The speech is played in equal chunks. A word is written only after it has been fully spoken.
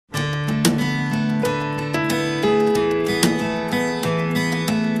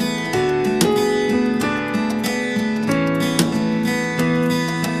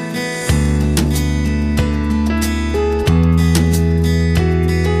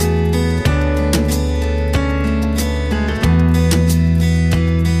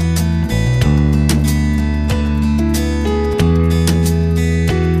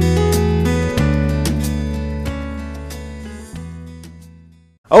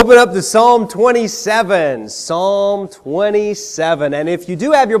Open up to Psalm 27. Psalm 27. And if you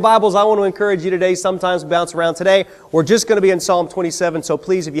do have your Bibles, I want to encourage you today. Sometimes we bounce around. Today, we're just going to be in Psalm 27. So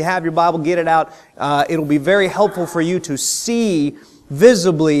please, if you have your Bible, get it out. It'll be very helpful for you to see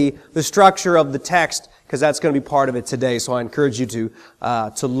visibly the structure of the text, because that's going to be part of it today. So I encourage you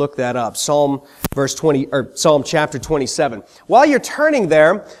to look that up. Psalm chapter 27. While you're turning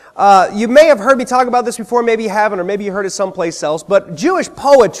there, you may have heard me talk about this before, maybe you haven't, or maybe you heard it someplace else, but Jewish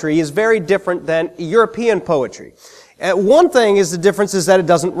poetry is very different than European poetry. One thing is the difference is that it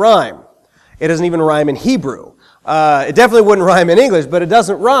doesn't rhyme. It doesn't even rhyme in Hebrew. It definitely wouldn't rhyme in English, but it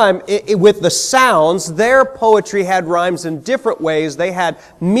doesn't rhyme with the sounds. Their poetry had rhymes in different ways. They had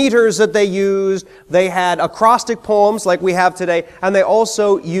meters that they used. They had acrostic poems like we have today. And they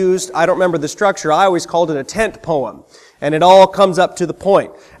also used, I don't remember the structure, I always called it a tent poem. And it all comes up to the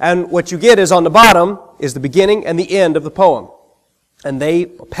point. And what you get is on the bottom is the beginning and the end of the poem. And they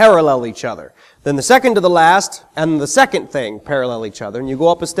parallel each other. Then the second to the last and the second thing parallel each other. And you go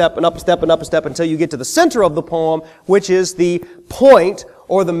up a step and up a step and up a step until you get to the center of the poem, which is the point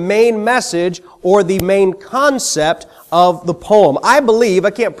or the main message or the main concept of the poem. I believe,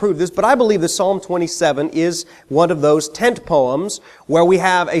 I can't prove this, but I believe that Psalm 27 is one of those tent poems where we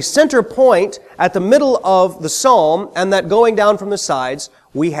have a center point at the middle of the psalm, and that going down from the sides,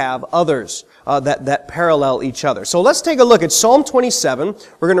 we have others that parallel each other. So let's take a look at Psalm 27.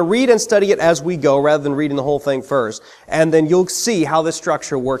 We're going to read and study it as we go rather than reading the whole thing first. And then you'll see how this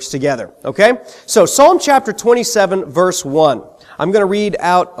structure works together. Okay? So Psalm chapter 27 verse 1. I'm going to read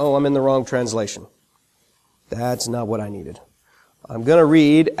out, I'm in the wrong translation. That's not what I needed. I'm going to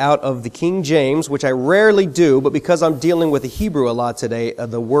read out of the King James, which I rarely do, but because I'm dealing with the Hebrew a lot today,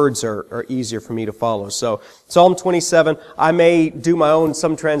 the words are easier for me to follow. So, Psalm 27, I may do my own,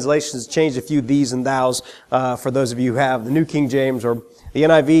 some translations, change a few these and thous, for those of you who have the New King James or the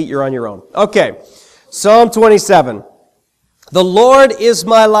NIV, you're on your own. Okay, Psalm 27. The Lord is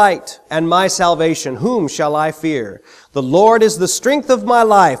my light and my salvation. Whom shall I fear? The Lord is the strength of my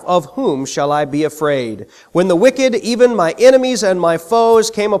life. Of whom shall I be afraid? When the wicked, even my enemies and my foes,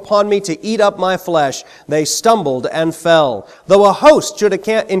 came upon me to eat up my flesh, they stumbled and fell. Though a host should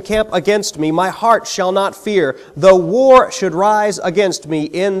encamp against me, my heart shall not fear. Though war should rise against me,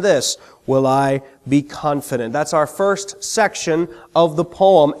 in this will I be confident. That's our first section of the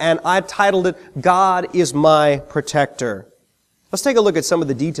poem, and I titled it, God is my protector. Let's take a look at some of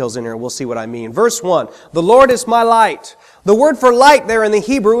the details in here and we'll see what I mean. Verse 1, the Lord is my light. The word for light there in the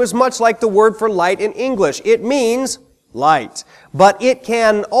Hebrew is much like the word for light in English. It means light. But it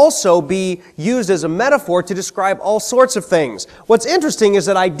can also be used as a metaphor to describe all sorts of things. What's interesting is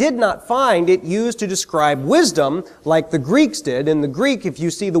that I did not find it used to describe wisdom like the Greeks did. In the Greek, if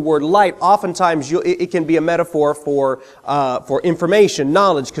you see the word light, oftentimes it can be a metaphor for information,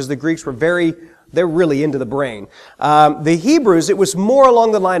 knowledge, because the Greeks were they're really into the brain. The Hebrews, it was more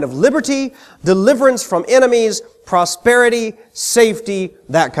along the line of liberty, deliverance from enemies, prosperity, safety,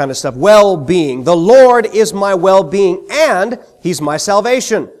 that kind of stuff. Well-being. The Lord is my well-being, and He's my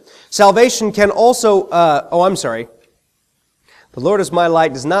salvation. Salvation can also, The Lord is my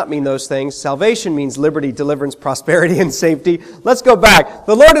light does not mean those things. Salvation means liberty, deliverance, prosperity, and safety. Let's go back.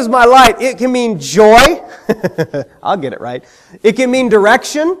 The Lord is my light. It can mean joy. I'll get it right. It can mean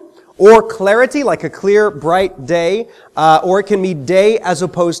direction. Or clarity, like a clear, bright day, or it can mean day as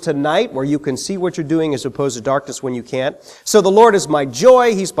opposed to night, where you can see what you're doing as opposed to darkness when you can't. So the Lord is my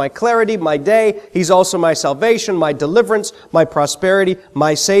joy, He's my clarity, my day, He's also my salvation, my deliverance, my prosperity,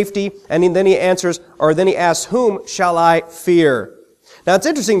 my safety. And then He asks, whom shall I fear? Now it's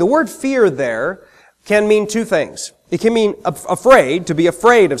interesting, the word fear there can mean two things. It can mean afraid, to be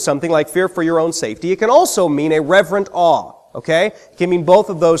afraid of something, like fear for your own safety. It can also mean a reverent awe. Okay? It can mean both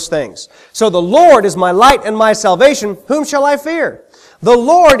of those things. So the Lord is my light and my salvation. Whom shall I fear? The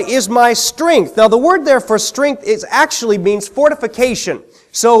Lord is my strength. Now the word there for strength actually means fortification.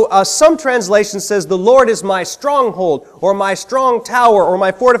 So some translation says the Lord is my stronghold or my strong tower or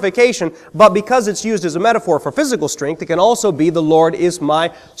my fortification. But because it's used as a metaphor for physical strength, it can also be the Lord is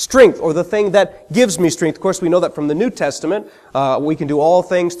my strength or the thing that gives me strength. Of course, we know that from the New Testament. We can do all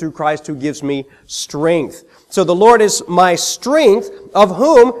things through Christ who gives me strength. So the Lord is my strength, of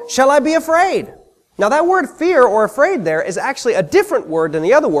whom shall I be afraid? Now that word fear or afraid there is actually a different word than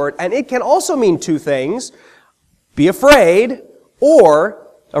the other word, and it can also mean two things, be afraid or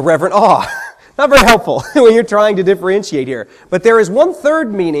a reverent awe. Not very helpful when you're trying to differentiate here. But there is one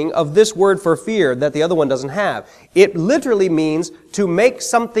third meaning of this word for fear that the other one doesn't have. It literally means to make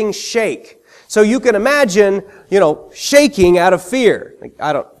something shake. So you can imagine, shaking out of fear. Like,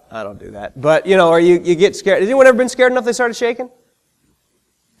 I don't do that. But, or you get scared. Has anyone ever been scared enough they started shaking?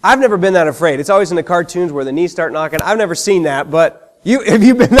 I've never been that afraid. It's always in the cartoons where the knees start knocking. I've never seen that, but have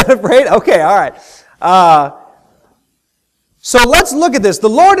you been that afraid? Okay, all right. So let's look at this. The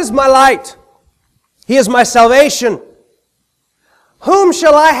Lord is my light. He is my salvation. Whom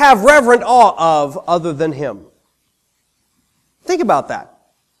shall I have reverent awe of other than Him? Think about that.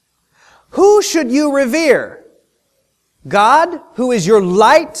 Who should you revere? God, who is your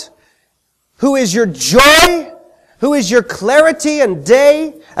light, who is your joy, who is your clarity and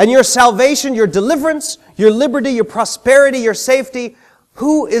day, and your salvation, your deliverance, your liberty, your prosperity, your safety.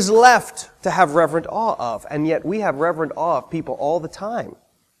 Who is left to have reverent awe of? And yet we have reverent awe of people all the time.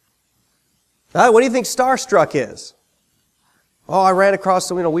 What do you think starstruck is? Oh, I ran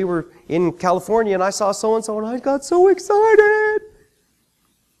across, we were in California and I saw so-and-so and I got so excited.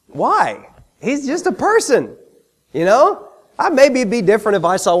 Why? He's just a person, Maybe it'd be different if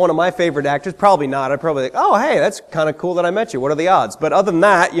I saw one of my favorite actors. Probably not. I'd probably think, oh, hey, that's kind of cool that I met you. What are the odds? But other than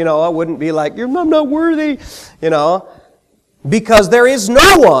that, I wouldn't be like, I'm not worthy, Because there is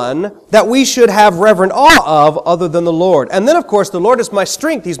no one that we should have reverent awe of other than the Lord. And then, of course, the Lord is my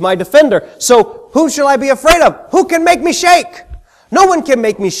strength. He's my defender. So who shall I be afraid of? Who can make me shake? No one can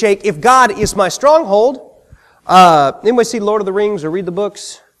make me shake if God is my stronghold. Anybody see Lord of the Rings or read the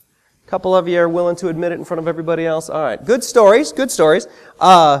books? A couple of you are willing to admit it in front of everybody else. All right. Good stories. Good stories.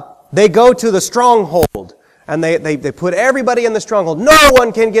 They go to the stronghold. And they put everybody in the stronghold. No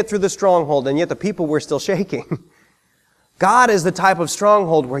one can get through the stronghold. And yet the people were still shaking. God is the type of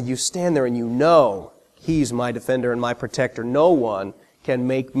stronghold where you stand there and you know He's my defender and my protector. No one can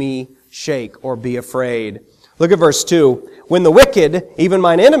make me shake or be afraid. Look at verse 2. When the wicked, even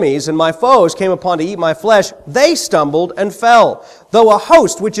mine enemies and my foes, came upon to eat my flesh, they stumbled and fell. Though a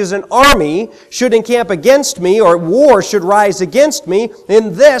host, which is an army, should encamp against me, or war should rise against me,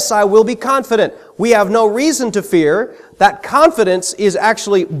 in this I will be confident. We have no reason to fear. That confidence is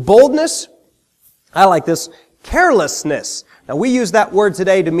actually boldness. I like this. Carelessness. Now we use that word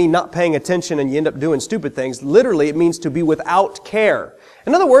today to mean not paying attention and you end up doing stupid things. Literally it means to be without care.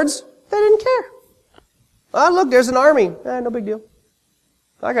 In other words, they didn't care. Oh, look, there's an army. No big deal.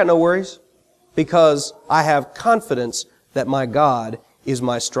 I got no worries because I have confidence that my God is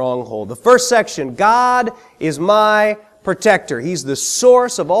my stronghold. The first section, God is my protector. He's the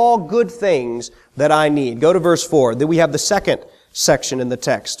source of all good things that I need. Go to verse 4. Then we have the second section in the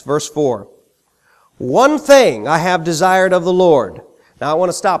text. Verse 4. One thing I have desired of the Lord. Now I want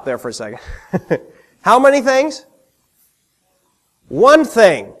to stop there for a second. How many things? One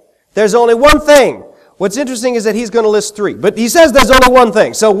thing. There's only one thing. What's interesting is that he's going to list three. But he says there's only one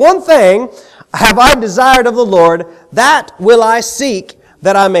thing. So one thing have I desired of the Lord, that will I seek,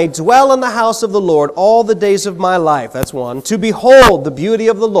 that I may dwell in the house of the Lord all the days of my life. That's one. To behold the beauty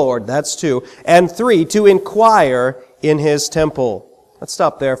of the Lord. That's two. And three, to inquire in His temple. Let's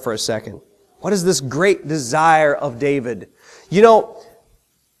stop there for a second. What is this great desire of David?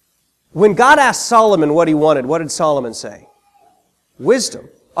 When God asked Solomon what he wanted, what did Solomon say? Wisdom.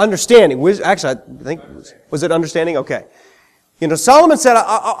 Understanding. Actually, I think, was it understanding? Okay. Solomon said,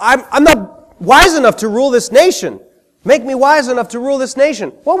 I'm not wise enough to rule this nation. Make me wise enough to rule this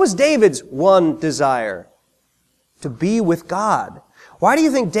nation. What was David's one desire? To be with God. Why do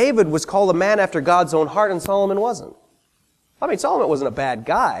you think David was called a man after God's own heart and Solomon wasn't? Solomon wasn't a bad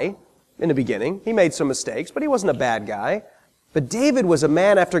guy. In the beginning. He made some mistakes, but he wasn't a bad guy. But David was a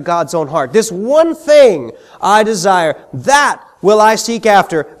man after God's own heart. This one thing I desire, that will I seek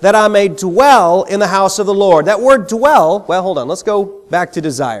after, that I may dwell in the house of the Lord. That word dwell, well, hold on, let's go back to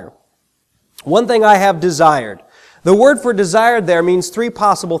desire. One thing I have desired. The word for desired there means three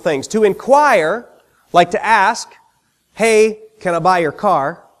possible things. To inquire, like to ask, hey, can I buy your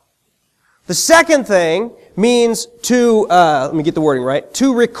car? The second thing means to, let me get the wording right,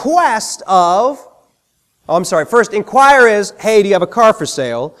 to request of, first, inquire is, hey, do you have a car for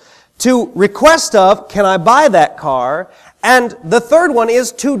sale? To request of, can I buy that car? And the third one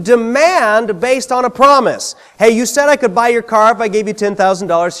is to demand based on a promise. Hey, you said I could buy your car if I gave you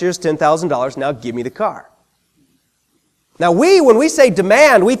 $10,000. Here's $10,000. Now give me the car. Now when we say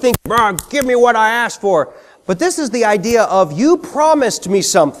demand, we think, give me what I asked for. But this is the idea of you promised me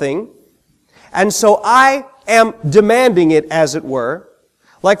something, and so I am demanding it, as it were.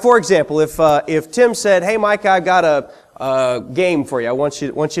 Like, for example, if Tim said, hey, Mike, I've got a game for you I want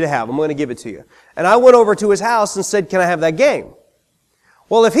you to have. I'm going to give it to you. And I went over to his house and said, can I have that game?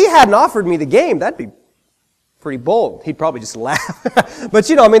 Well, if he hadn't offered me the game, that'd be pretty bold. He'd probably just laugh. But,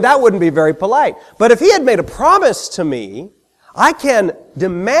 that wouldn't be very polite. But if he had made a promise to me, I can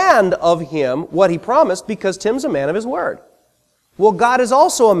demand of him what he promised because Tim's a man of his word. Well, God is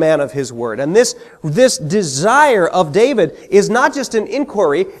also a man of His word. And this desire of David is not just an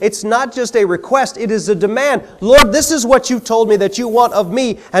inquiry. It's not just a request. It is a demand. Lord, this is what you told me that you want of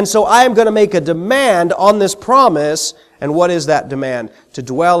me. And so I am going to make a demand on this promise. And what is that demand? To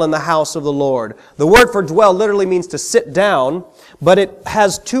dwell in the house of the Lord. The word for dwell literally means to sit down, but it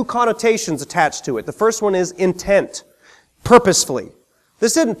has two connotations attached to it. The first one is intent, purposefully.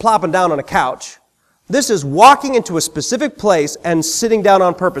 This isn't plopping down on a couch. This is walking into a specific place and sitting down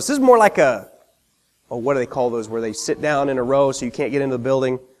on purpose. This is more like what do they call those where they sit down in a row so you can't get into the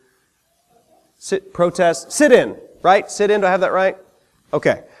building? Protest? Sit in, right? Sit in, do I have that right?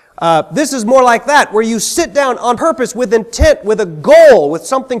 Okay. This is more like that, where you sit down on purpose with intent, with a goal, with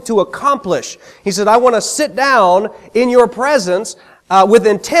something to accomplish. He said, I want to sit down in your presence with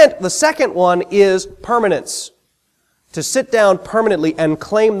intent. The second one is permanence. To sit down permanently and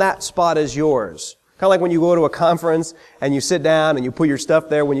claim that spot as yours. Kind of like when you go to a conference and you sit down and you put your stuff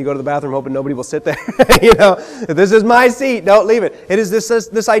there when you go to the bathroom hoping nobody will sit there. You know, this is my seat, don't leave it. It is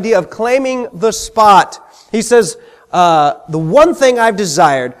this idea of claiming the spot. He says, the one thing I've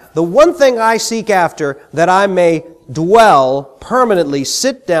desired, the one thing I seek after, that I may dwell permanently,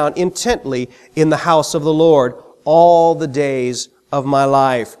 sit down intently in the house of the Lord all the days of my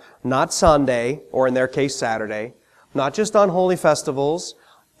life. Not Sunday, or in their case Saturday, not just on holy festivals,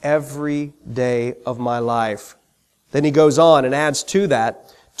 every day of my life. Then he goes on and adds to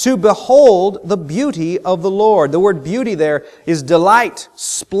that, to behold the beauty of the Lord. The word beauty there is delight,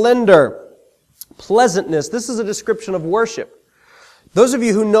 splendor, pleasantness. This is a description of worship. Those of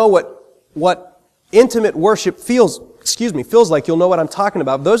you who know what intimate worship feels like, you'll know what I'm talking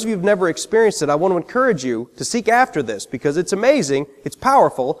about. Those of you who've never experienced it, I want to encourage you to seek after this because it's amazing, it's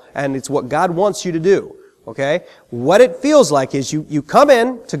powerful, and it's what God wants you to do. Okay? What it feels like is you come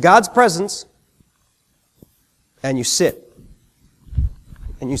in to God's presence and you sit.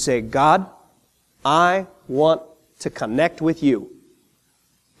 And you say, God, I want to connect with you.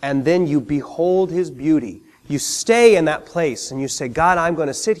 And then you behold His beauty. You stay in that place and you say, God, I'm going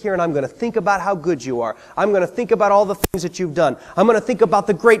to sit here and I'm going to think about how good you are. I'm going to think about all the things that you've done. I'm going to think about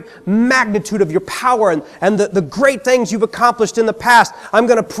the great magnitude of your power and the great things you've accomplished in the past. I'm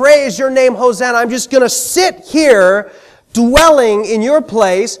going to praise your name, Hosanna. I'm just going to sit here, dwelling in your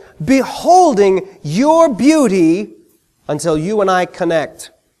place, beholding your beauty until you and I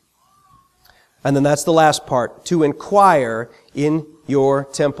connect. And then that's the last part, to inquire in your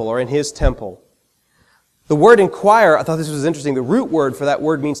temple or in His temple. The word inquire, I thought this was interesting. The root word for that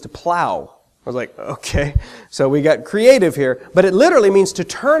word means to plow. I was like, okay, so we got creative here. But it literally means to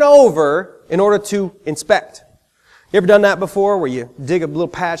turn over in order to inspect. You ever done that before where you dig a little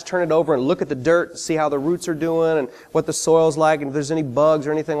patch, turn it over and look at the dirt, see how the roots are doing and what the soil's like and if there's any bugs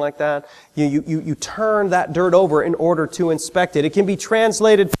or anything like that? You turn that dirt over in order to inspect it. It can be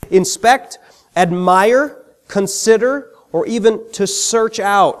translated inspect, admire, consider, or even to search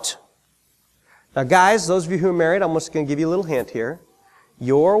out. Now guys, those of you who are married, I'm just going to give you a little hint here.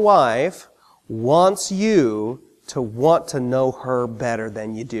 Your wife wants you to want to know her better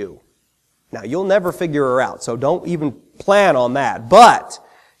than you do. Now you'll never figure her out, so don't even plan on that. But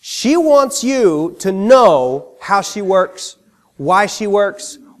she wants you to know how she works, why she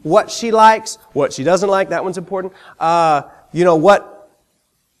works, what she likes, what she doesn't like. That one's important.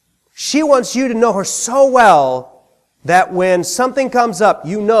 She wants you to know her so well that when something comes up,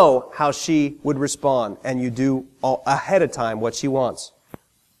 you know how she would respond, and you do ahead of time what she wants.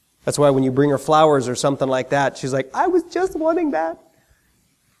 That's why when you bring her flowers or something like that, she's like, I was just wanting that.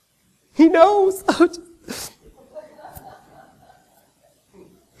 He knows.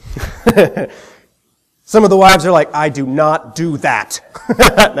 Some of the wives are like, I do not do that.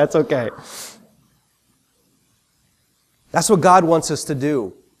 That's okay. That's what God wants us to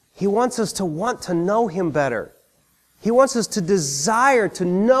do. He wants us to want to know Him better. He wants us to desire to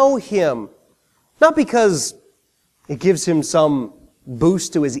know Him, not because it gives Him some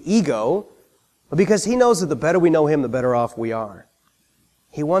boost to His ego, but because He knows that the better we know Him, the better off we are.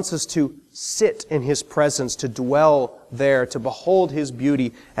 He wants us to sit in His presence, to dwell there, to behold His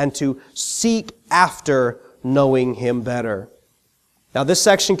beauty, and to seek after knowing Him better. Now this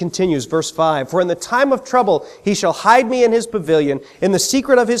section continues, verse 5. For in the time of trouble He shall hide me in His pavilion. In the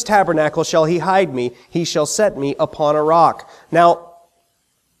secret of His tabernacle shall He hide me. He shall set me upon a rock. Now,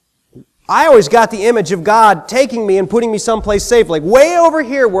 I always got the image of God taking me and putting me someplace safe, like way over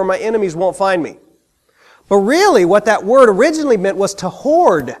here where my enemies won't find me. But really what that word originally meant was to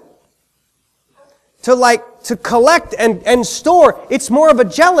hoard. To collect and store. It's more of a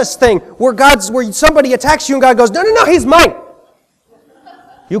jealous thing where somebody attacks you and God goes, no, he's mine.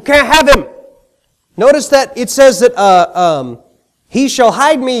 You can't have him. Notice that it says that He shall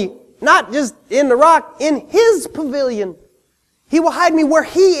hide me, not just in the rock, in His pavilion. He will hide me where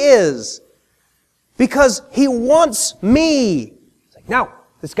He is, because He wants me. It's like, no,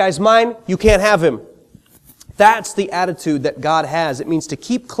 this guy's mine, you can't have him. That's the attitude that God has. It means to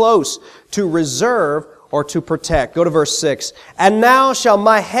keep close, to reserve, or to protect. Go to verse 6. And now shall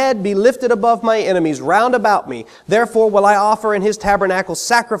my head be lifted above my enemies round about me. Therefore will I offer in His tabernacle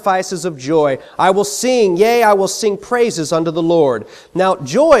sacrifices of joy. I will sing, yea, I will sing praises unto the Lord. Now,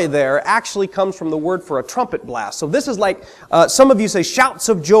 joy there actually comes from the word for a trumpet blast. So this is like, some of you say shouts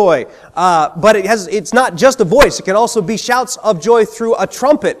of joy, but it's not just a voice. It can also be shouts of joy through a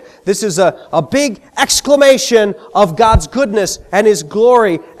trumpet. This is a big exclamation of God's goodness and His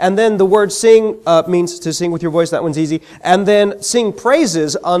glory. And then the word sing means to sing with your voice. That one's easy. And then sing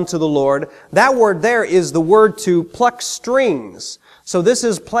praises unto the Lord. That word there is the word to pluck strings. So this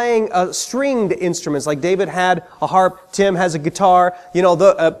is playing stringed instruments, like David had a harp, Tim has a guitar,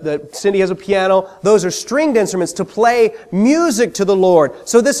 Cindy has a piano. Those are stringed instruments to play music to the Lord.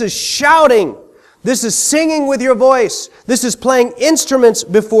 So this is shouting. This is singing with your voice. This is playing instruments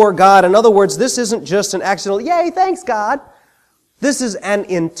before God. In other words, this isn't just an accidental, yay, thanks God. This is an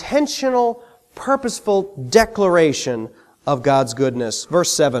intentional, purposeful declaration of God's goodness.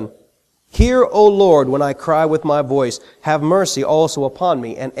 Verse 7. Hear, O Lord, when I cry with my voice. Have mercy also upon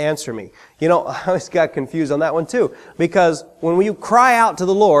me and answer me. I always got confused on that one too. Because when you cry out to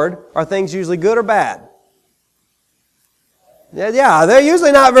the Lord, are things usually good or bad? Yeah, they're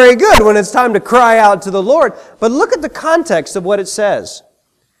usually not very good when it's time to cry out to the Lord. But look at the context of what it says.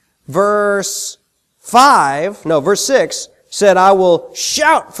 Verse 6 said, I will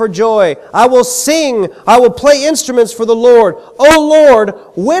shout for joy. I will sing. I will play instruments for the Lord. O Lord,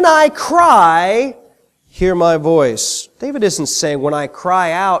 when I cry, hear my voice. David isn't saying when I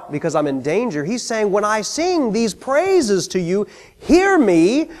cry out because I'm in danger. He's saying when I sing these praises to you, hear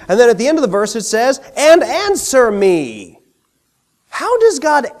me. And then at the end of the verse it says, and answer me. How does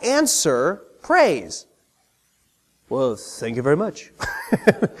God answer praise? Well, thank you very much.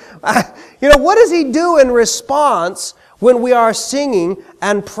 What does He do in response when we are singing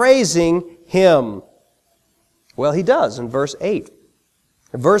and praising Him? Well, He does in verse 8.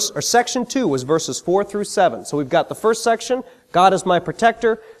 Section 2 was verses 4 through 7. So we've got the first section, God is my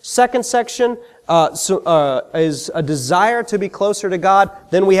protector. Second section is a desire to be closer to God.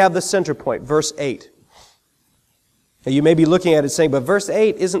 Then we have the center point, verse 8. Now you may be looking at it saying, but verse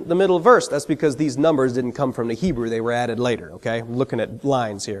 8 isn't the middle verse. That's because these numbers didn't come from the Hebrew. They were added later, okay? I'm looking at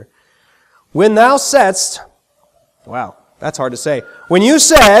lines here. When thou saidst, wow, that's hard to say. When you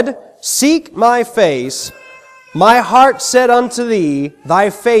said, seek my face, my heart said unto thee,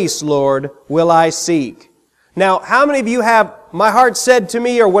 thy face, Lord, will I seek. Now, how many of you have, my heart said to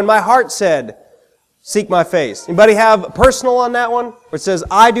me, or when my heart said, seek my face? Anybody have personal on that one? Where it says,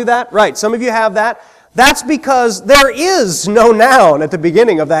 I do that? Right, some of you have that. That's because there is no noun at the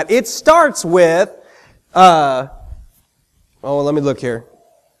beginning of that. It starts with, let me look here.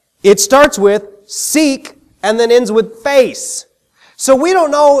 It starts with seek and then ends with face. So we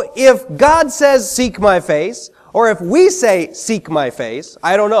don't know if God says seek my face or if we say seek my face.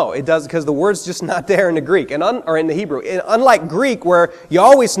 I don't know. It does because the word's just not there in the Greek or in the Hebrew. Unlike Greek where you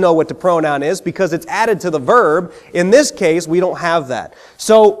always know what the pronoun is because it's added to the verb, in this case we don't have that.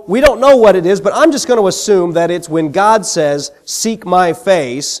 So we don't know what it is, but I'm just going to assume that it's when God says seek my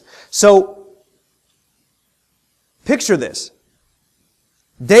face. So picture this.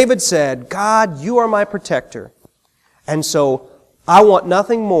 David said, God, you are my protector. And so I want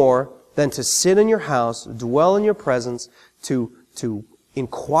nothing more than to sit in your house, dwell in your presence, to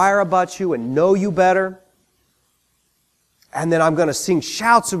inquire about you and know you better. And then I'm going to sing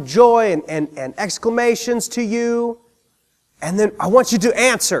shouts of joy and exclamations to you. And then I want you to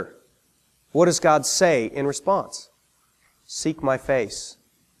answer. What does God say in response? Seek my face.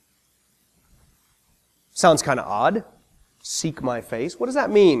 Sounds kind of odd. Seek my face. What does that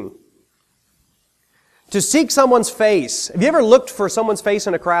mean? To seek someone's face. Have you ever looked for someone's face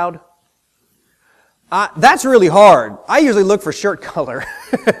in a crowd? That's really hard. I usually look for shirt color.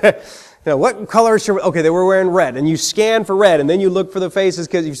 What color is shirt? Okay, they were wearing red. And you scan for red, and then you look for the faces,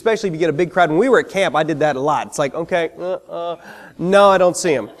 because especially if you get a big crowd. When we were at camp, I did that a lot. It's like, okay, no, I don't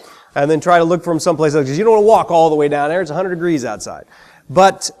see them. And then try to look for them someplace else, because you don't want to walk all the way down there. It's 100 degrees outside.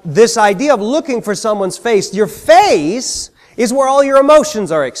 But this idea of looking for someone's face, your face is where all your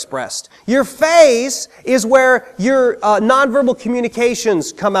emotions are expressed. Your face is where your nonverbal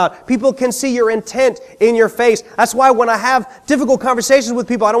communications come out. People can see your intent in your face. That's why when I have difficult conversations with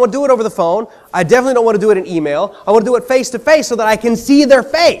people, I don't want to do it over the phone. I definitely don't want to do it in email. I want to do it face to face so that I can see their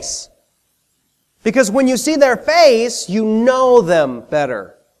face. Because when you see their face, you know them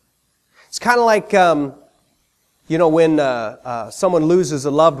better. It's kind of like, when someone loses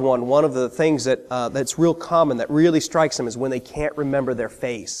a loved one of the things that's real common, that really strikes them, is when they can't remember their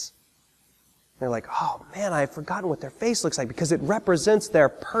face. They're like, oh man, I've forgotten what their face looks like, because it represents their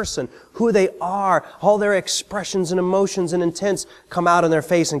person, who they are. All their expressions and emotions and intents come out in their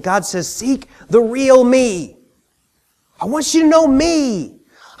face. And God says, seek the real me. I want you to know me.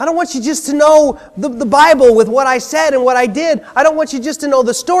 I don't want you just to know the Bible with what I said and what I did. I don't want you just to know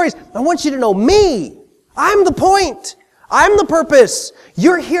the stories. I want you to know me. I'm the point. I'm the purpose.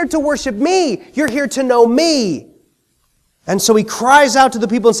 You're here to worship me. You're here to know me. And so he cries out to the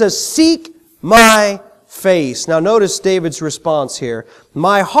people and says, seek my face. Now notice David's response here.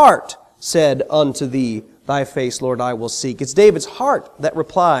 My heart said unto thee, thy face, Lord, I will seek. It's David's heart that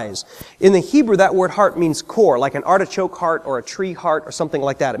replies. In the Hebrew, that word heart means core, like an artichoke heart or a tree heart or something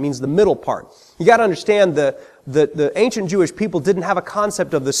like that. It means the middle part. You got to understand the ancient Jewish people didn't have a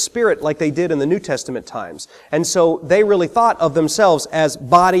concept of the Spirit like they did in the New Testament times. And so they really thought of themselves as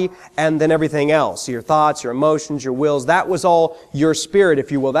body and then everything else. Your thoughts, your emotions, your wills, that was all your spirit,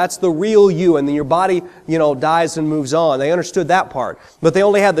 if you will. That's the real you. And then your body, dies and moves on. They understood that part. But they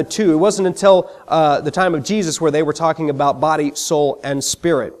only had the two. It wasn't until the time of Jesus where they were talking about body, soul, and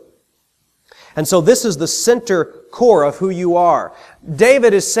spirit. And so this is the center core of who you are.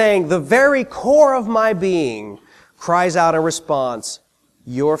 David is saying, the very core of my being cries out in response,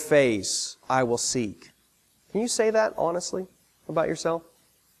 your face I will seek. Can you say that honestly about yourself?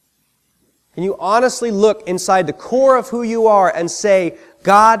 Can you honestly look inside the core of who you are and say,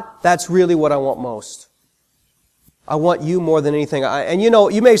 God, that's really what I want most. I want you more than anything.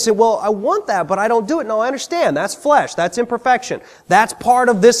 You may say, well, I want that, but I don't do it. No, I understand. That's flesh. That's imperfection. That's part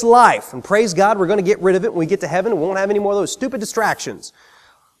of this life. And praise God, we're going to get rid of it when we get to heaven. We won't have any more of those stupid distractions.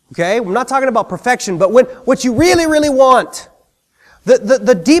 Okay? I'm not talking about perfection, but what you really, really want,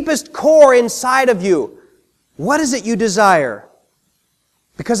 the deepest core inside of you, what is it you desire?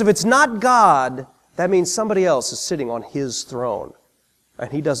 Because if it's not God, that means somebody else is sitting on His throne,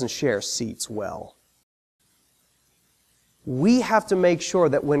 and He doesn't share seats well. We have to make sure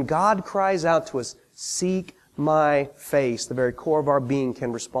that when God cries out to us, seek my face, the very core of our being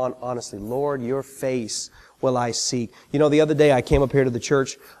can respond honestly, Lord, your face will I seek. The other day I came up here to the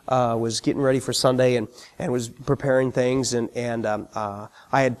church, was getting ready for Sunday and was preparing things and I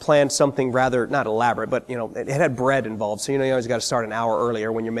had planned something rather, not elaborate, but it had bread involved. So you always got to start an hour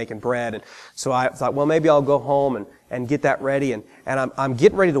earlier when you're making bread. And so I thought, well, maybe I'll go home and get that ready. And I'm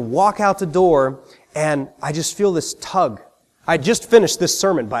getting ready to walk out the door and I just feel this tug. I just finished this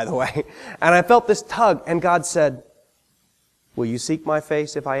sermon, by the way, and I felt this tug, and God said, will you seek my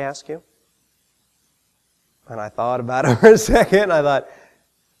face if I ask you? And I thought about it for a second. I thought,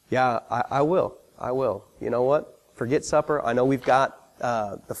 yeah, I will. I will. You know what? Forget supper. I know we've got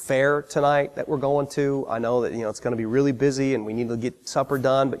the fair tonight that we're going to. I know that it's going to be really busy, and we need to get supper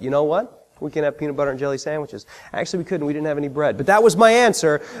done. But you know what? We can have peanut butter and jelly sandwiches. Actually, we couldn't. We didn't have any bread. But that was my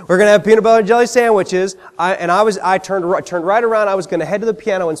answer. We're going to have peanut butter and jelly sandwiches. I turned right around. I was going to head to the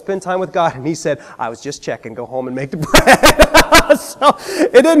piano and spend time with God. And He said, I was just checking. Go home and make the bread. So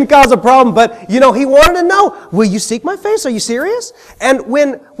it didn't cause a problem. But, He wanted to know, will you seek my face? Are you serious? And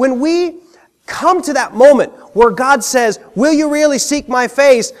when we come to that moment where God says, will you really seek my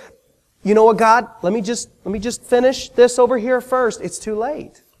face? You know what, God? Let me just finish this over here first. It's too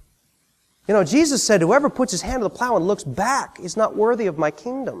late. Jesus said, whoever puts his hand to the plow and looks back is not worthy of my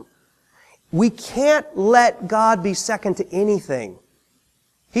kingdom. We can't let God be second to anything.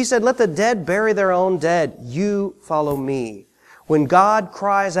 He said, let the dead bury their own dead. You follow me. When God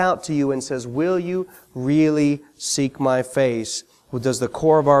cries out to you and says, will you really seek my face? Well, does the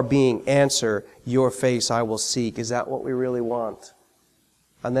core of our being answer, your face I will seek? Is that what we really want?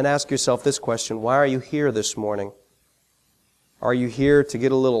 And then ask yourself this question, why are you here this morning? Are you here to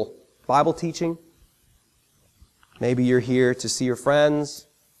get a little Bible teaching? Maybe you're here to see your friends.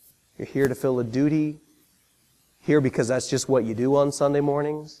 You're here to fill a duty. Here because that's just what you do on Sunday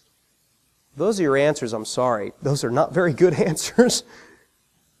mornings. Those are your answers, I'm sorry. Those are not very good answers.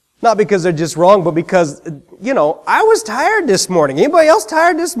 Not because they're just wrong, but because, I was tired this morning. Anybody else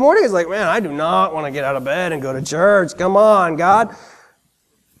tired this morning? It's like, man, I do not want to get out of bed and go to church. Come on, God.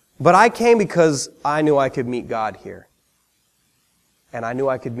 But I came because I knew I could meet God here. And I knew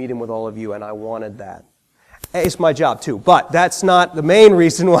I could meet Him with all of you, and I wanted that. It's my job too, but that's not the main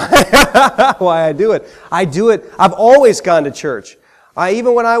reason why I do it. I do it. I've always gone to church.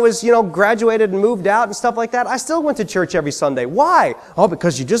 Even when I was, graduated and moved out and stuff like that, I still went to church every Sunday. Why? Oh,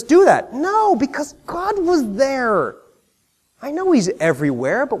 because you just do that. No, because God was there. I know He's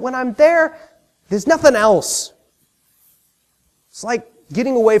everywhere, but when I'm there, There's nothing else. It's like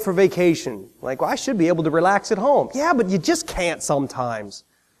getting away for vacation. Like, well, I should be able to relax at home. Yeah, but you just can't sometimes.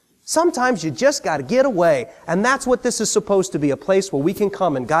 Sometimes you just got to get away. And that's what this is supposed to be, a place where we can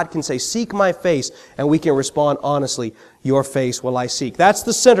come and God can say, seek my face, and we can respond honestly, your face will I seek. That's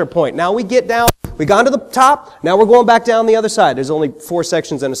the center point. Now we get down, we gone to the top, now we're going back down the other side. There's only 4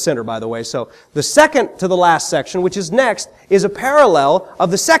 sections and a center, by the way. So the second to the last section, which is next, is a parallel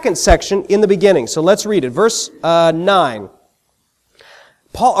of the second section in the beginning. So let's read it. Verse 9.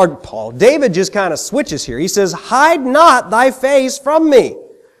 David just kind of switches here. He says, hide not thy face from me.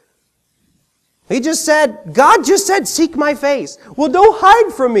 God just said, seek my face. Well, don't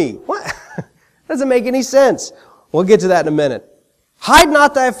hide from me. What? Doesn't make any sense. We'll get to that in a minute. Hide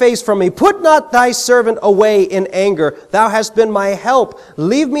not thy face from me. Put not thy servant away in anger. Thou hast been my help.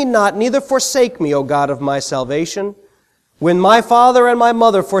 Leave me not, neither forsake me, O God of my salvation. When my father and my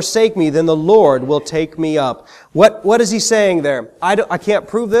mother forsake me, then the Lord will take me up. What is he saying there? I can't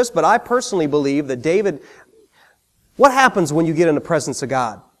prove this, but I personally believe that David, what happens when you get in the presence of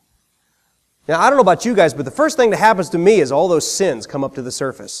God? Now, I don't know about you guys, but the first thing that happens to me is all those sins come up to the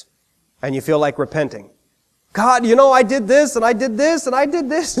surface. And you feel like repenting. God, I did this, and I did this, and I did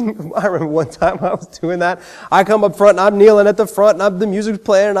this. And I remember one time I was doing that. I come up front, and I'm kneeling at the front, and the music's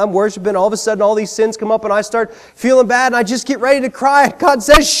playing, and I'm worshiping. All of a sudden, all these sins come up, and I start feeling bad, and I just get ready to cry. And God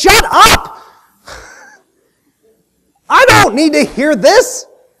says, shut up! I don't need to hear this.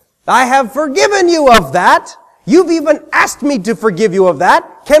 I have forgiven you of that. You've even asked me to forgive you of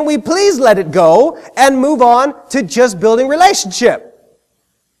that. Can we please let it go and move on to just building relationship?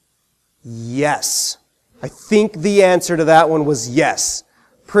 Yes. I think the answer to that one was yes.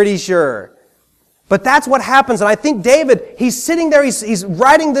 Pretty sure. But that's what happens. And I think David, he's sitting there, he's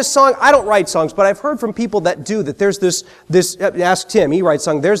writing this song. I don't write songs, but I've heard from people that do, that there's this, ask Tim, he writes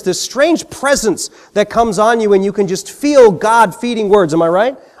songs. There's this strange presence that comes on you and you can just feel God feeding words. Am I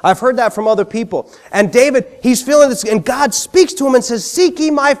right? I've heard that from other people. And David, he's feeling this, and God speaks to him and says, seek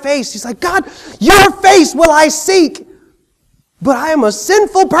ye my face. He's like, God, your face will I seek. But I am a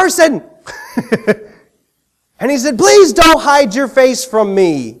sinful person. And he said, please don't hide your face from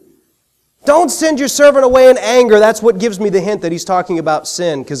me. Don't send your servant away in anger. That's what gives me the hint that he's talking about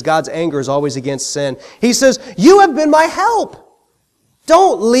sin, because God's anger is always against sin. He says, you have been my help.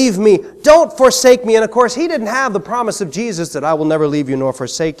 Don't leave me. Don't forsake me. And of course, he didn't have the promise of Jesus that I will never leave you nor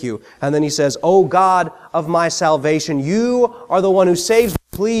forsake you. And then he says, O God of my salvation, you are the one who saves me.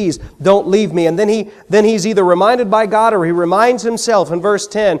 Please don't leave me. And then he's either reminded by God or he reminds himself in verse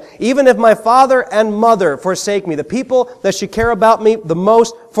 10, even if my father and mother forsake me, the people that should care about me the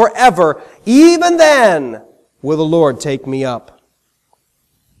most forever, even then will the Lord take me up.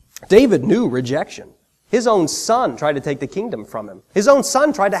 David knew rejection. His own son tried to take the kingdom from him. His own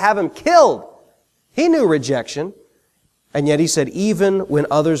son tried to have him killed. He knew rejection. And yet he said, even when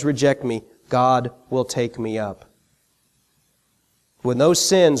others reject me, God will take me up. When those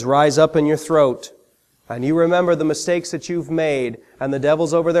sins rise up in your throat, and you remember the mistakes that you've made, and the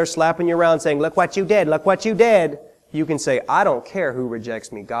devil's over there slapping you around saying, look what you did, look what you did, you can say, I don't care who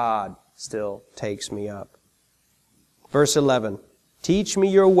rejects me, God still takes me up. Verse 11, teach me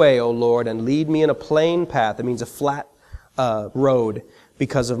your way, O Lord, and lead me in a plain path. It means a flat road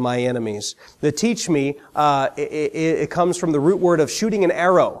because of my enemies. The teach me, it comes from the root word of shooting an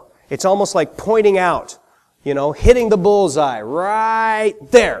arrow. It's almost like pointing out. Hitting the bullseye right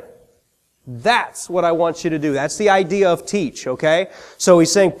there. That's what I want you to do. That's the idea of teach, okay? So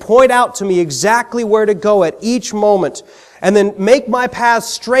he's saying, point out to me exactly where to go at each moment. And then make my path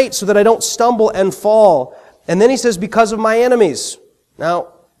straight so that I don't stumble and fall. And then he says, because of my enemies.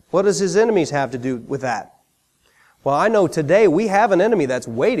 Now, what does his enemies have to do with that? Well, I know today we have an enemy that's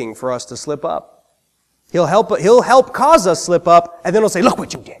waiting for us to slip up. He'll help cause us slip up, and then he'll say, look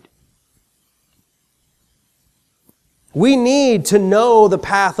what you did. We need to know the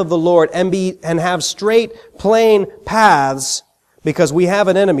path of the Lord and have straight, plain paths, because we have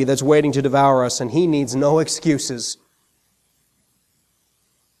an enemy that's waiting to devour us, and he needs no excuses.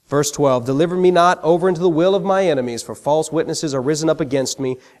 Verse 12, deliver me not over into the will of my enemies, for false witnesses are risen up against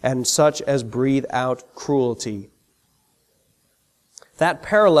me, and such as breathe out cruelty. That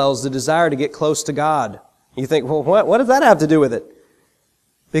parallels the desire to get close to God. You think, well, what does that have to do with it?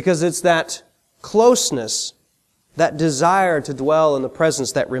 Because it's that closeness, that desire to dwell in the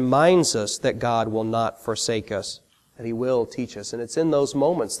presence that reminds us that God will not forsake us, that he will teach us. And it's in those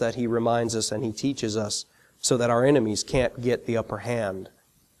moments that he reminds us and he teaches us so that our enemies can't get the upper hand.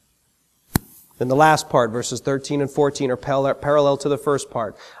 Then the last part, verses 13 and 14, are parallel to the first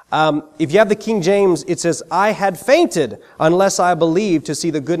part. If you have the King James, it says, I had fainted unless I believed to see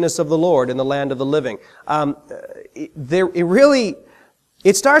the goodness of the Lord in the land of the living. It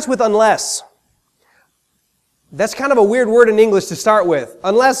starts with unless. That's kind of a weird word in English to start with.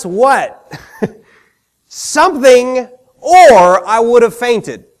 Unless what? Something, or I would have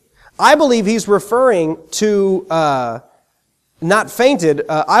fainted. I believe he's referring to, not fainted,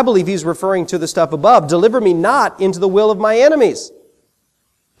 I believe he's referring to the stuff above. Deliver me not into the will of my enemies.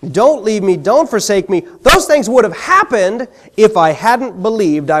 Don't leave me, don't forsake me. Those things would have happened if I hadn't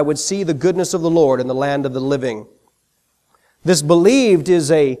believed I would see the goodness of the Lord in the land of the living. This believed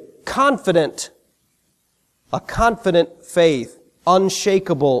is a confident faith,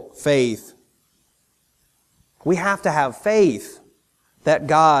 unshakable faith. We have to have faith that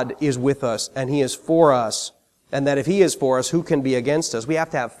God is with us and He is for us, and that if He is for us, who can be against us? We have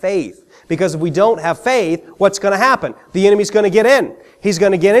to have faith. Because if we don't have faith, what's going to happen? The enemy's going to get in. He's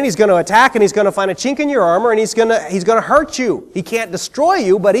going to get in, he's going to attack, and he's going to find a chink in your armor, and he's going to hurt you. He can't destroy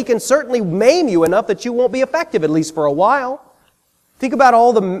you, but he can certainly maim you enough that you won't be effective, at least for a while. Think about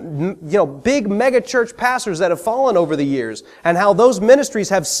all the big mega church pastors that have fallen over the years and how those ministries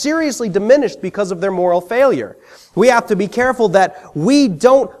have seriously diminished because of their moral failure. We have to be careful that we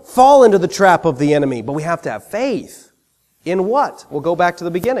don't fall into the trap of the enemy, but we have to have faith. In what? We'll go back to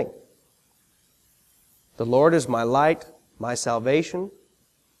the beginning. The Lord is my light, my salvation.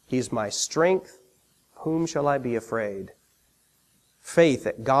 He's my strength. Whom shall I be afraid? Faith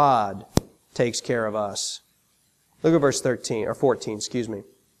that God takes care of us. Look at verse 14, excuse me.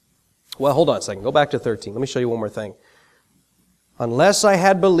 Well, hold on a second. Go back to 13. Let me show you one more thing. Unless I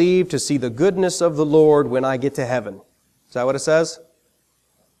had believed to see the goodness of the Lord when I get to heaven. Is that what it says?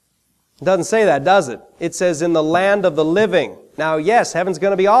 It doesn't say that, does it? It says in the land of the living. Now, yes, heaven's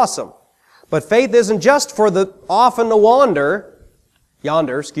going to be awesome. But faith isn't just for the off and the yonder,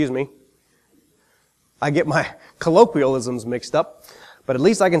 I get my colloquialisms mixed up, but at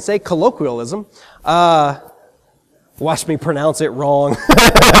least I can say colloquialism. Watch me pronounce it wrong.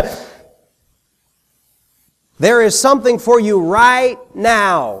 There is something for you right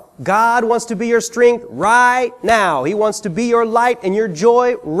now. God wants to be your strength right now. He wants to be your light and your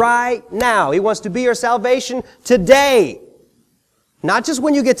joy right now. He wants to be your salvation today. Not just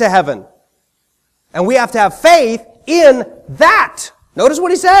when you get to heaven. And we have to have faith in that. Notice what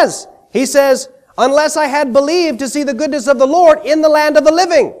he says. He says, unless I had believed to see the goodness of the Lord in the land of the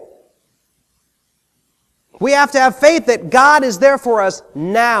living. We have to have faith that God is there for us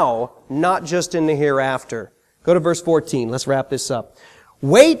now, not just in the hereafter. Go to verse 14. Let's wrap this up.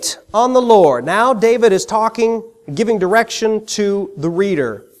 Wait on the Lord. Now David is talking, giving direction to the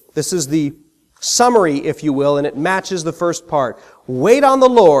reader. This is the summary, if you will, and it matches the first part. Wait on the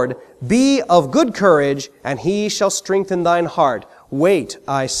Lord, be of good courage, and He shall strengthen thine heart. Wait,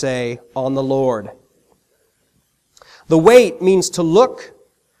 I say, on the Lord. The wait means to look,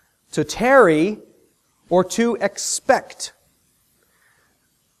 to tarry, or to expect.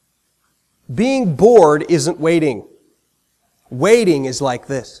 Being bored isn't waiting. Waiting is like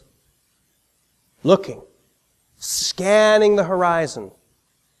this. Looking, scanning the horizon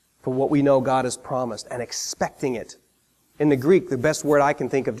for what we know God has promised and expecting it. In the Greek, the best word I can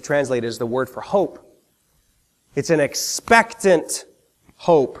think of to translate is the word for hope. It's an expectant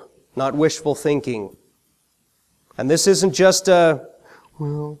hope, not wishful thinking. And this isn't just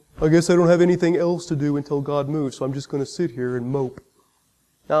I guess I don't have anything else to do until God moves, so I'm just going to sit here and mope.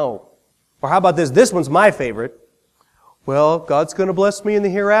 No. Or how about this? This one's my favorite. Well, God's going to bless me in the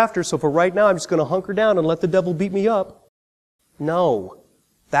hereafter, so for right now I'm just going to hunker down and let the devil beat me up. No.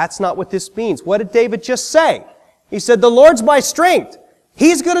 That's not what this means. What did David just say? He said, the Lord's my strength.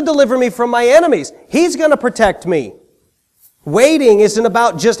 He's going to deliver me from my enemies. He's going to protect me. Waiting isn't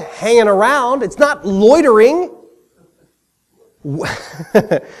about just hanging around. It's not loitering.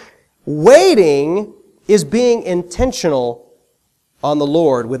 Waiting is being intentional on the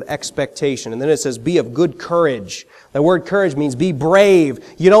Lord with expectation. And then it says, be of good courage. The word courage means be brave.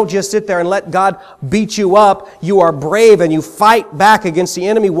 You don't just sit there and let God beat you up. You are brave and you fight back against the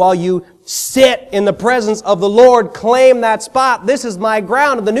enemy while you sit in the presence of the Lord. Claim that spot. This is my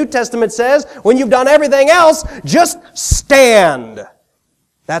ground. And the New Testament says, when you've done everything else, just stand.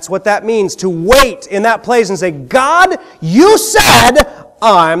 That's what that means, to wait in that place and say, God, you said,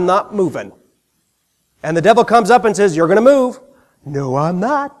 I'm not moving. And the devil comes up and says, you're going to move. No, I'm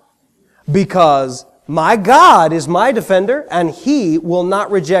not. Because my God is my defender, and He will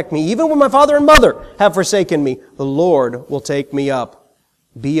not reject me. Even when my father and mother have forsaken me, the Lord will take me up.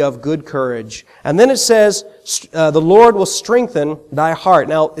 Be of good courage. And then it says, the Lord will strengthen thy heart.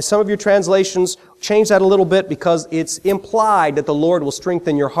 Now, some of your translations change that a little bit because it's implied that the Lord will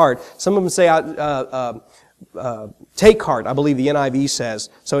strengthen your heart. Some of them say, take heart, I believe the NIV says.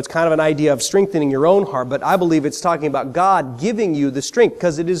 So it's kind of an idea of strengthening your own heart, but I believe it's talking about God giving you the strength,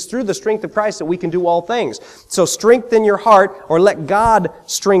 because it is through the strength of Christ that we can do all things. So strengthen your heart, or let God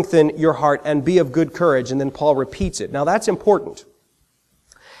strengthen your heart, and be of good courage. And then Paul repeats it. Now that's important.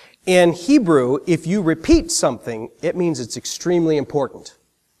 In Hebrew, if you repeat something, it means it's extremely important.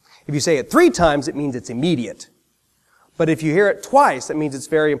 If you say it 3 times, it means it's immediate. But if you hear it twice, that means it's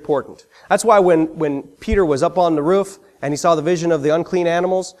very important. That's why when Peter was up on the roof and he saw the vision of the unclean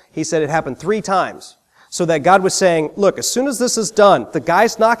animals, he said it happened 3 times. So that God was saying, look, as soon as this is done, the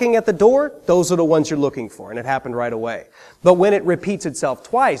guys knocking at the door, those are the ones you're looking for. And it happened right away. But when it repeats itself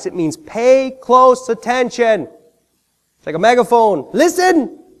twice, it means pay close attention. It's like a megaphone.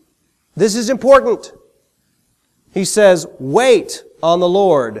 Listen! This is important. He says, wait on the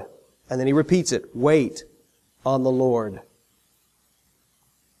Lord. And then he repeats it, wait on the Lord.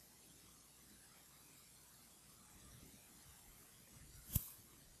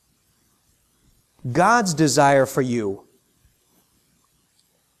 God's desire for you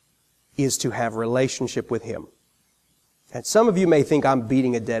is to have relationship with Him. And some of you may think I'm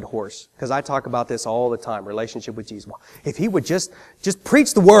beating a dead horse, because I talk about this all the time, relationship with Jesus. Well, if he would just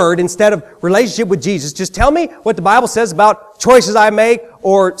preach the Word instead of relationship with Jesus, just tell me what the Bible says about choices I make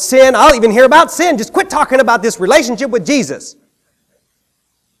or sin. I'll even hear about sin. Just quit talking about this relationship with Jesus.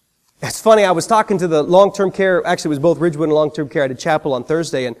 It's funny, I was talking to the long-term care, actually it was both Ridgewood and long-term care. I did chapel on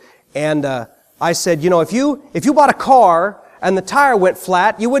Thursday, and I said, you know, if you bought a car and the tire went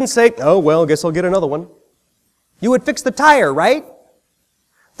flat, you wouldn't say, oh, well, I guess I'll get another one. You would fix the tire, right?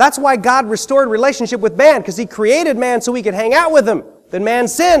 That's why God restored relationship with man, because He created man so He could hang out with him. Then man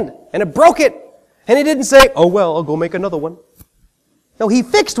sinned, and it broke it. And He didn't say, oh, well, I'll go make another one. No, He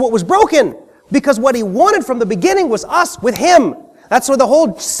fixed what was broken, because what He wanted from the beginning was us with Him. That's what the whole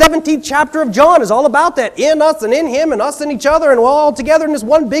 17th chapter of John is all about, that in us and in Him and us and each other, and we're all together in this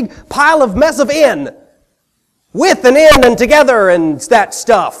one big pile of mess of in. With and in and together and that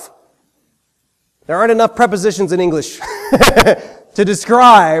stuff. There aren't enough prepositions in English to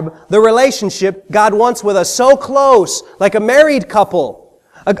describe the relationship God wants with us, so close, like a married couple.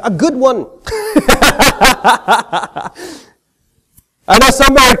 A good one. I know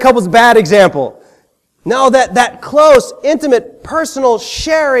some married couples, bad example. No, that close, intimate, personal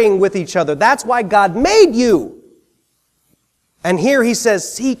sharing with each other. That's why God made you. And here He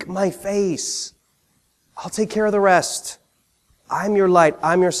says, seek my face. I'll take care of the rest. I'm your light.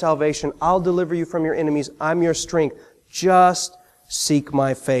 I'm your salvation. I'll deliver you from your enemies. I'm your strength. Just seek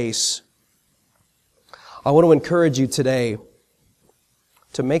my face. I want to encourage you today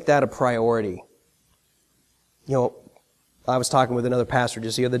to make that a priority. You know, I was talking with another pastor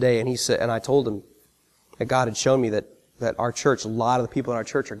just the other day, and he said, and I told him that God had shown me that our church, a lot of the people in our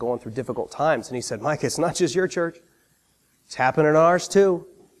church are going through difficult times. And he said, Mike, it's not just your church. It's happening in ours too.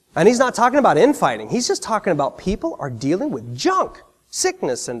 And he's not talking about infighting. He's just talking about people are dealing with junk,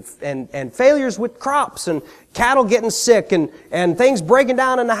 sickness and failures with crops and cattle getting sick and things breaking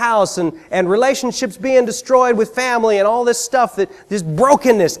down in the house and relationships being destroyed with family and all this stuff, that there's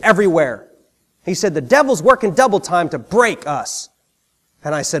brokenness everywhere. He said, the devil's working double time to break us.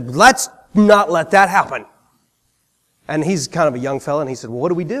 And I said, let's not let that happen. And he's kind of a young fella, and he said, well, what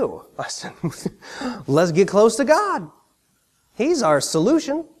do we do? I said, let's get close to God. He's our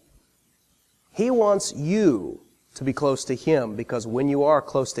solution. He wants you to be close to Him, because when you are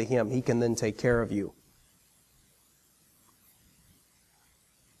close to Him, He can then take care of you.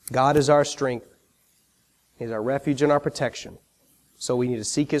 God is our strength. He's our refuge and our protection. So we need to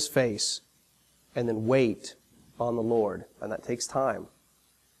seek His face and then wait on the Lord. And that takes time.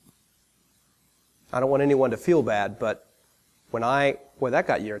 I don't want anyone to feel bad, but boy, that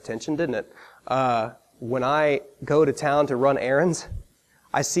got your attention, didn't it? When I go to town to run errands,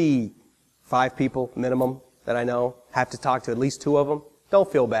 I see 5 people minimum that I know, have to talk to at least 2 of them.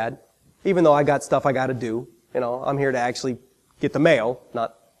 Don't feel bad. Even though I got stuff I got to do. You know, I'm here to actually get the mail,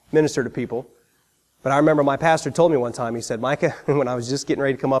 not minister to people. But I remember my pastor told me one time, he said, Micah, when I was just getting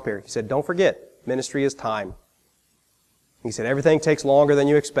ready to come up here, he said, don't forget, ministry is time. He said, everything takes longer than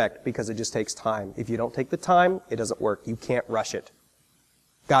you expect because it just takes time. If you don't take the time, it doesn't work. You can't rush it.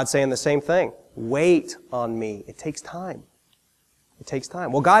 God's saying the same thing. Wait on me. It takes time. It takes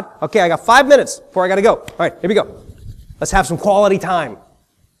time. Well, God, okay, I got 5 minutes before I got to go. All right, here we go. Let's have some quality time.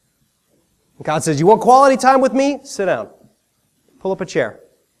 God says, you want quality time with me? Sit down. Pull up a chair.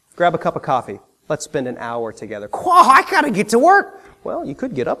 Grab a cup of coffee. Let's spend an hour together. I got to get to work. Well, you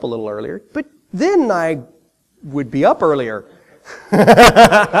could get up a little earlier, but then I would be up earlier.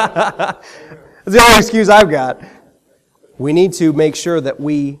 That's the only excuse I've got. We need to make sure that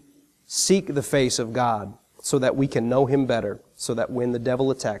we seek the face of God so that we can know Him better, so that when the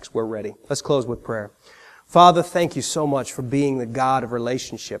devil attacks, we're ready. Let's close with prayer. Father, thank you so much for being the God of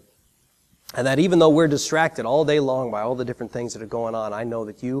relationship. And that even though we're distracted all day long by all the different things that are going on, I know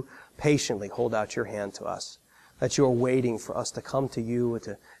that you patiently hold out your hand to us. That you are waiting for us to come to you,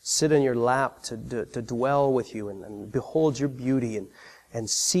 to sit in your lap, to dwell with you and behold your beauty and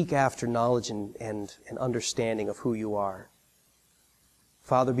seek after knowledge and understanding of who you are.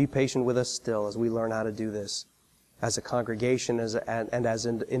 Father, be patient with us still as we learn how to do this as a congregation and as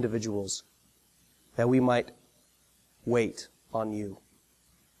individuals, that we might wait on you.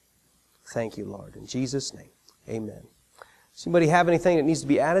 Thank you, Lord. In Jesus' name, amen. Does anybody have anything that needs to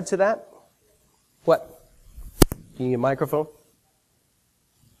be added to that? What? You need a microphone?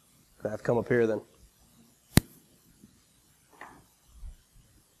 I have to come up here then.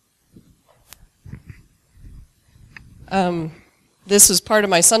 This is part of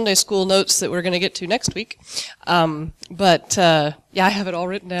my Sunday school notes that we're going to get to next week. Yeah, I have it all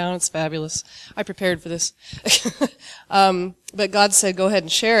written down. It's fabulous. I prepared for this. But God said, go ahead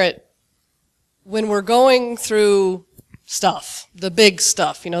and share it. When we're going through stuff, the big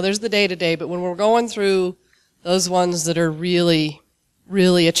stuff, there's the day-to-day, but when we're going through those ones that are really,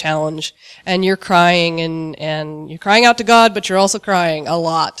 really a challenge, and you're crying, and you're crying out to God, but you're also crying a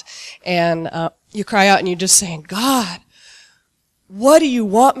lot, and you cry out and you're just saying, God, what do you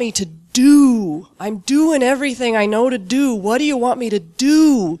want me to do? I'm doing everything I know to do. What do you want me to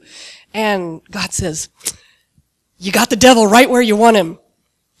do? And God says, you got the devil right where you want him.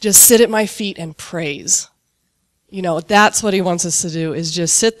 Just sit at my feet and praise. That's what He wants us to do, is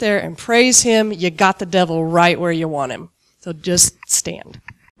just sit there and praise Him. You got the devil right where you want him. So just stand.